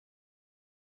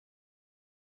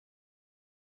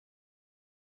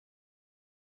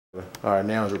Alright,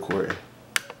 now it's recording.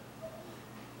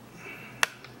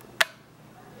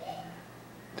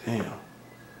 Damn.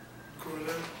 Recording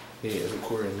now? Yeah, it's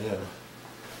recording now.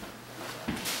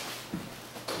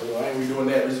 Well, I ain't redoing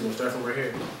that. We're just gonna start from right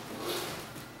here.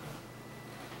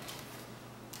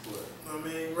 What? I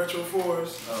mean, Retro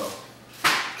 4s. Oh.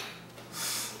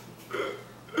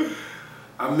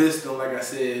 I missed them, like I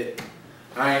said.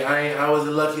 I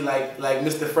wasn't lucky like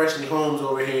Mr. Freshhh Holmes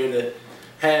over here to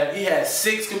have. He had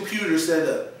 6 computers set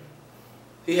up.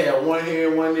 He had one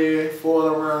here, one there,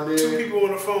 4 around there. 2 people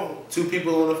on the phone. 2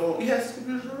 people on the phone. He had 6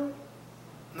 computers around?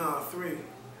 Nah, 3.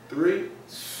 3?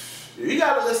 You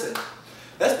gotta listen.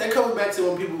 That comes back to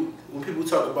when people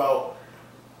talk about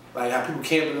like how people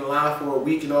camping in line for a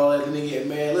week and all that, and they get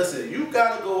mad. Listen, you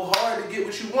gotta go hard to get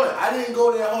what you want. I didn't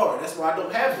go that hard. That's why I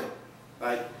don't have them.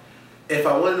 Like, if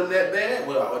I wanted them that bad,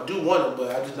 well, I do want them,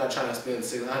 but I'm just not trying to spend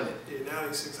 $600. Yeah, now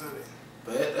they 600.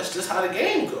 But that's just how the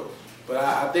game goes. But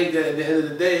I think that at the end of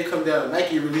the day, it comes down to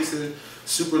Nike releasing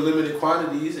super limited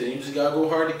quantities, and you just gotta go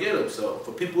hard to get them. So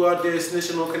for people out there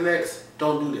snitching on connects,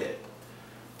 don't do that.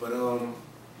 But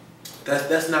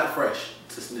that's not fresh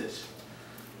to snitch.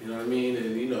 You know what I mean?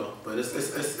 And you know, but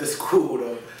it's cool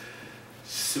though.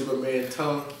 Superman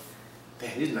tongue.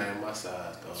 Damn, he's not even my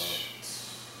size, dog.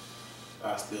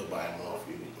 I still buy them off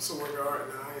you. It's a work of art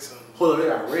now. I ain't something. Hold on, they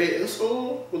got red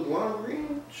insole with lime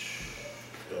green.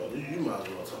 Yo, you might as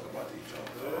well talk about these jobs.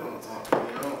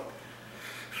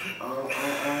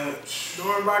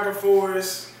 DOERNBECHER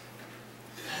 4s.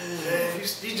 Man,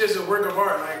 he's just a work of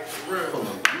art, like for real. Hold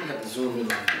on, I'm gonna have to zoom in on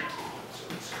you.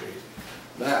 It's crazy.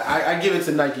 Nah, I give it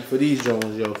to Nike for these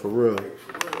Jones, yo, for real. Like,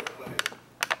 for real, like,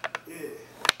 yeah.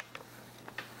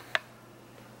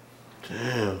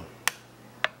 Damn.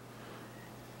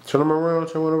 Turn them around,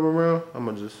 turn one of them around. I'm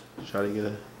gonna just try to get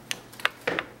it.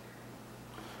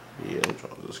 Yeah, them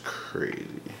Jones is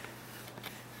crazy.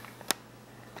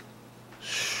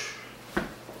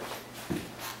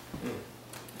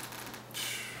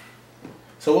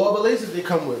 So what other laces they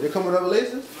come with? They come with other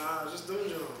laces? Nah, just them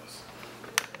Jones.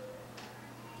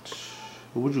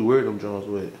 What would you wear them Jones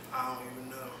with? I don't even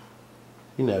know.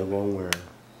 You never gonna wear them.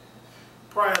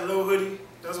 Probably a little hoodie.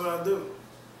 That's what I do.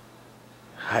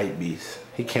 Hype beast.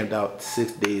 He camped out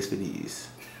 6 days for these.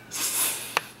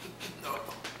 No.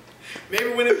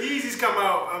 Maybe when the Yeezys come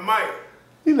out, I might.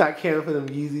 You not caring for them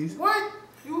Yeezys? What?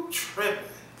 You tripping?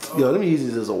 Oh. Yo, them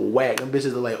Yeezys is a whack. Them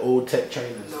bitches are like old tech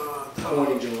trainers. Nah,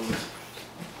 Corny Jones.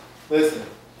 Listen,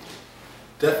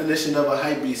 definition of a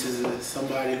hype beast is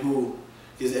somebody who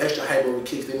is extra hype over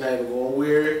kicks they're not even going to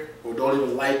wear or don't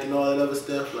even like and all that other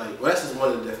stuff. Like, well, that's just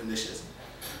one of the definitions.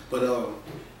 But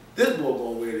this boy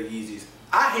gonna wear the Yeezys.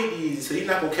 I hate the Yeezys, so he's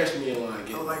not gonna catch me in line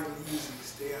again. I don't like the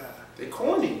Yeezys. They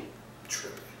corny.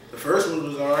 Tripping. The first one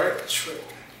was alright. Tripping.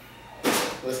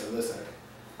 Listen.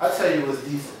 I tell you what's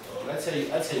decent, though. I tell you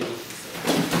what's decent.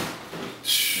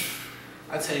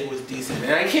 I tell you what's decent. And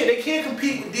they can't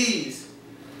compete with these.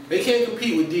 They can't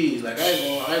compete with these. Like I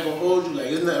ain't gonna hold you. Like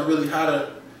it's nothing really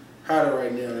hotter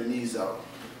right now than these out.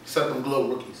 Except them Glow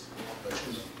rookies. But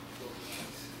you know.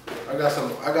 I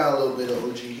got a little bit of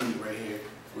OG heat right here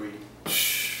for you.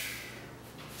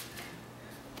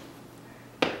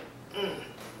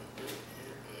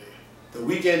 The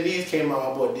weekend these came out,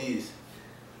 I bought these.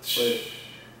 But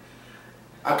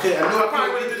I probably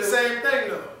would have did the same thing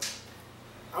though.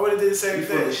 I would have did the same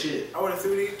thing. You full of shit. I would have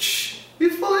threw these. You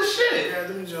full of shit. Yeah,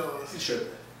 them Jones. You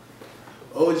tripping.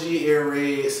 OG Air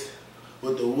Raids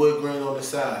with the wood grain on the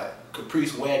side.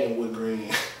 Caprice wagon wood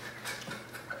grain.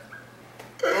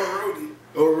 Or Roadie.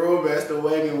 Or Roadmaster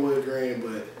wagon wood grain,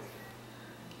 but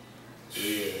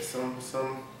yeah, some.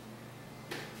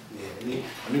 Yeah,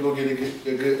 let me go get a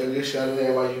good shot of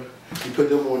that while you put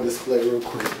them on display real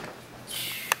quick.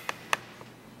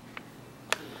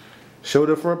 Show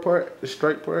the front part, the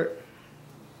stripe part.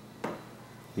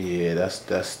 Yeah, that's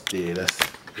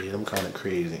them kind of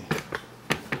crazy.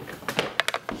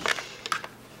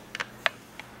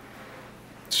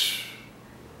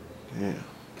 Yeah.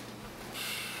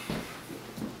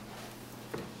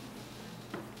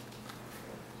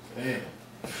 Damn.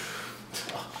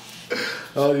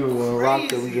 I don't even want to rock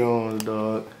them Jones,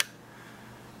 dog.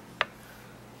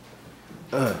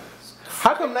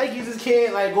 How come Nikes just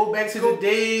can't like go back to the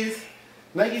days?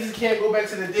 Nikes just can't go back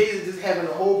to the days of just having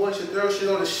a whole bunch of throw shit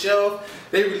on the shelf.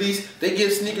 They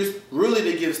give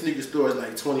sneaker stores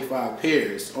like 25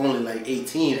 pairs. Only like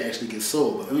 18 actually get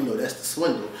sold, but we know that's the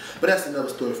swindle. But that's another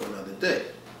story for another day.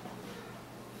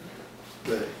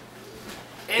 But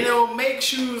and they don't make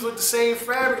shoes with the same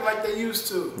fabric like they used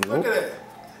to. Nope. Look at that.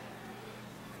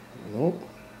 Nope.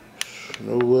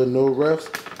 No wood, no refs.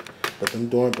 But them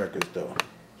DOERNBECHERs though.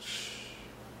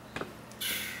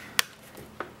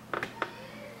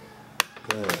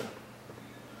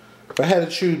 I had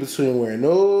to choose between wearing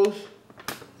those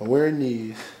or wearing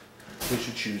these, what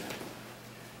you choose?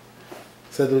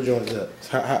 Set those joints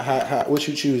up. What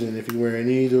you choosing if you're wearing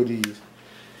these or these?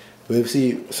 But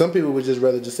see, some people would just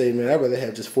rather just say, man, I'd rather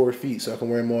have just 4 feet so I can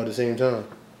wear them all at the same time.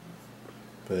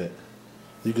 But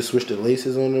you can switch the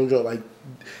laces on them joints. Like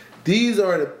these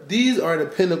are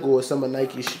the pinnacle of some of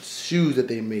Nike's shoes that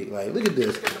they make. Like look at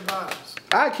this. Look at the bottoms.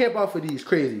 I camp out for these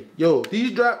crazy. Yo,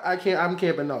 these drop. I'm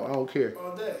camping out. I don't care.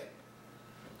 All day.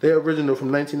 They're original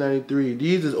from 1993.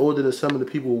 These is older than some of the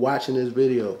people watching this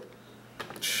video.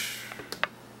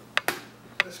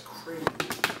 That's crazy.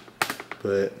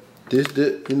 But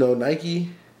you know,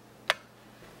 Nike,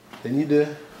 they need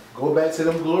to go back to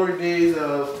them glory days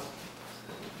of,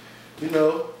 you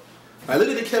know, like look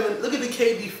at the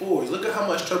KD4s. Look at how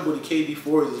much trouble the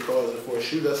KD4s is causing for a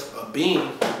shoe that's a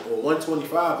beam or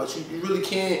 125. But you really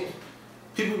can't.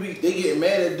 People they getting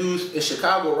mad at dudes in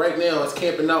Chicago right now that's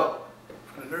camping out.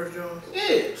 For the Nerf Jones?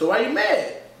 Yeah. So why you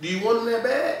mad? Do you want them that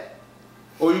bad?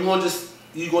 Or you gonna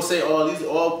say,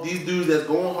 all these dudes that's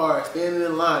going hard, standing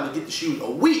in line to get the shoes a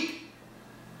week?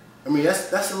 I mean,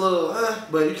 that's a little,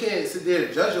 but you can't sit there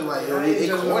and judge them like, yo, they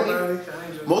corny.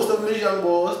 Most of them is young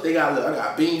boys. I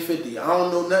got Bean 50. I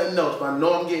don't know nothing else, but I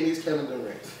know I'm getting these Kevin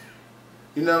Durants.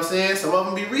 You know what I'm saying? Some of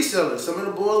them be resellers. Some of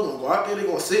the boys gonna go out there, they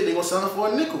gonna sell them for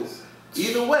a nickel.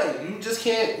 Either way, you just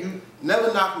can't. You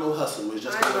never knock no hustle. It's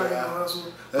just kind of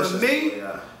hustle. But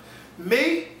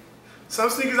me, some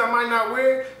sneakers I might not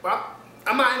wear, but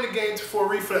I'm not in the game for a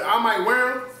reflex. I might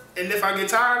wear them, and if I get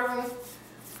tired of them,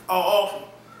 I'll off them.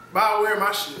 But I'll wear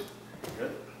my shit. Yeah.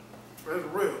 That's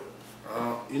real.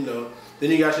 You know,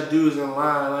 then you got your dudes in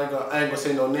line. I ain't gonna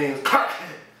say no names.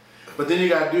 But then you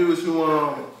got dudes who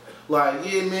like,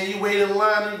 yeah, man, you wait in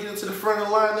line and you get into the front of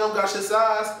the line. They don't got your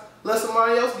size. Let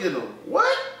somebody else get them.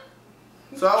 What?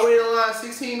 So I waited in line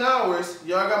 16 hours.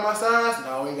 Y'all got my size?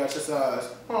 No, we ain't got your size.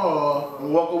 Oh,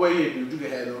 and walk away here, dude. You can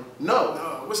have them.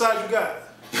 No. What size you got?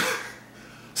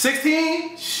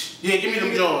 16? Yeah, give me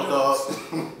them Jones, dog.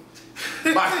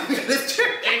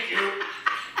 Thank you.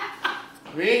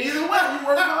 I mean, either way, you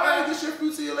work hard, get your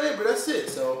fruit to your labor. That's it.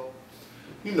 So,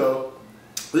 you know,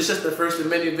 this is just the first of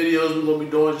many videos we're gonna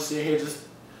be doing. Just sitting here, just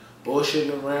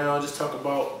bullshitting around, just talk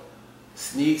about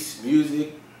sneaks,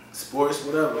 music, sports,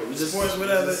 whatever. We just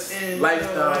and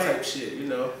lifestyle type shit, you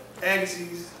know.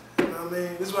 Agassiz, you know what I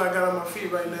mean? This is what I got on my feet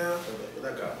right now.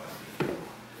 What I got? You know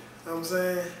what I'm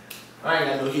saying? I ain't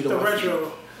got no heat on my feet. The retro.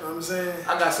 You know what I'm saying?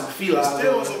 I got some felines.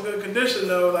 Still in some good condition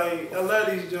though. Like I love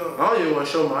these joints. I don't even want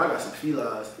to show them. I got some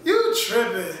felines. You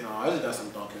tripping? No, I just got some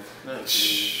Dunkin'.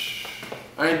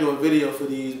 I ain't doing video for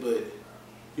these, but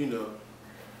you know,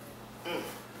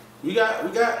 we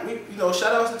you know,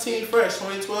 shout out to Team Fresh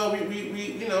 2012. We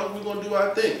you know, we gonna do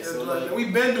our thing. So like,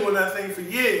 we've been doing that thing for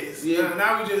years. Yeah.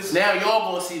 Now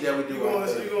y'all gonna see that we do our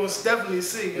thing. You're gonna definitely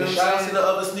see. You know shout out to the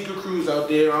other sneaker crews out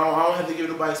there. I don't have to give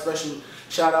nobody special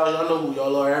shout out. Y'all know who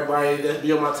y'all are. Everybody that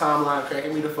be on my timeline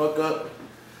cracking me the fuck up.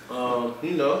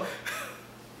 You know,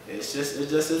 it's just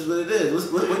is what it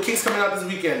is. What kicks coming out this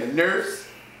weekend? The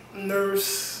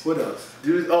Nerfs. What else?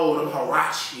 Dude, oh, them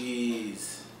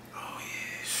Huaraches. Oh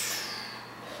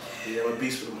yeah. Yeah, I'm a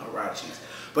beast with them Huaraches.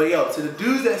 But yo, to the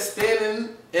dudes that's standing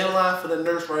in line for the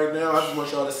Nerfs right now, I just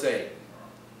want y'all to say,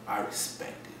 I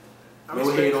respect it. No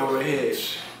hate over here.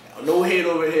 No hate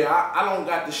over here. I don't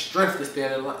got the strength to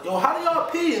stand in line. Yo, how do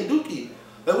y'all pee in Dookie?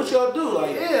 Like, what y'all do?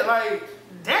 Like, yeah, like,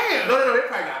 damn. No, they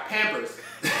probably got Pampers.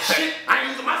 Shit, I ain't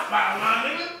using my spot line,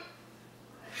 nigga.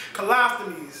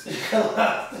 Colostomies.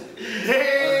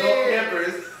 Damn. Adult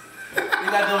Pampers. You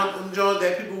got them joints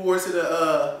that people wore to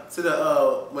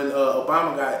the when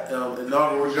Obama got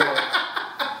inaugural joint.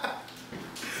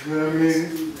 You know what I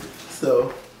mean?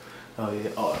 So, oh yeah, the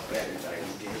battery died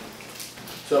again.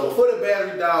 So before the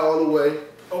battery die all the way.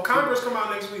 Oh, Congress come out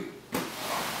next week.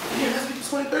 Yeah, next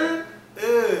week the 23rd?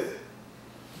 Yeah.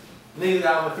 Niggas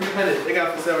got them for 300. They got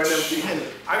them for sale right now for 300.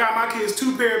 I got my kids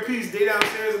 2 pair of piece. They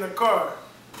downstairs in the car.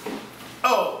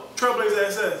 Oh, Trailblazer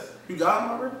SS. You got them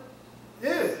already?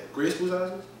 Yeah. Grade school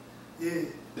sizes? Yeah.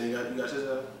 Then you got your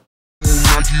size?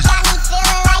 Got me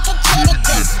feeling like a kid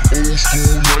again. Old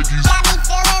school Nikes. Got me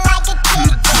feeling like a kid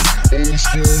again. Old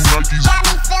school Nikes. Got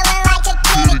me feeling like a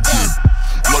kid again.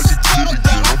 Like a kid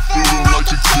again. I'm feeling like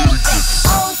a kid again.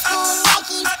 Old school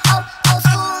Nikes. Old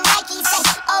school Nikes.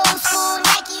 Old school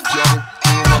Nikes. Got me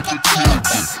feeling like a kid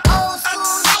again. Old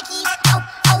school Nikes.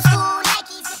 Old school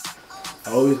Nikes. I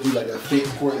always do like a fake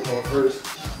court on first.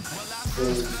 Then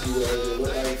we do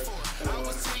what like.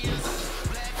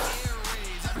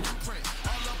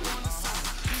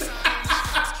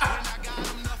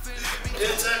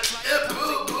 It's a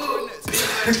boo boo.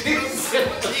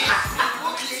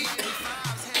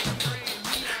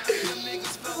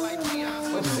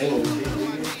 Look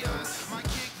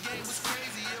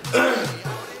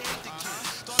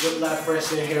like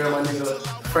fresh in here, my nigga.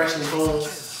 Fresh and home.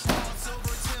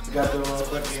 Got the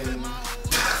motherfucking.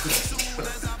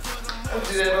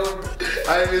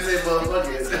 I didn't even say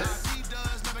motherfucking.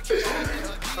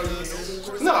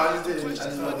 No, I just didn't. I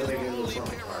just wanted to make it a little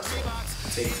funny. Alright,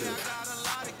 so take two.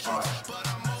 Alright.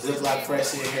 Ziploc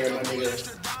fresh in here, my nigga.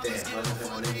 Damn, my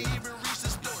nigga.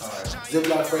 Alright.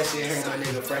 Ziploc fresh in here, my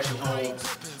nigga. Fresh and home.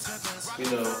 You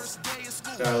know,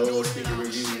 got a little speaker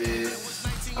review there.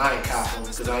 I ain't copping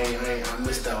because I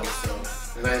missed out. So,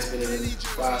 and I ain't spending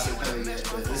 $500-$600 yet.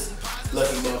 But this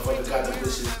lucky motherfucker got the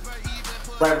bushes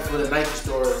right before the Nike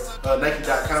store,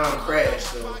 Nike.com crashed.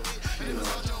 So, you know,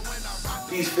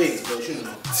 these fakes, but you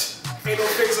know. Ain't no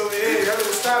fakes over here. Y'all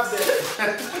better stop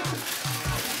that.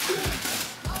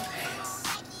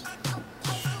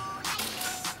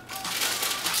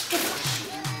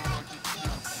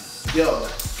 Yo,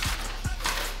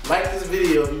 like this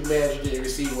video if you mad you didn't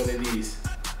receive one of these.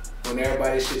 When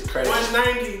everybody's shit's credit.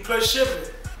 $190 plus shipping.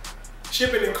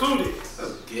 Shipping included.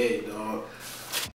 That's gay, dog.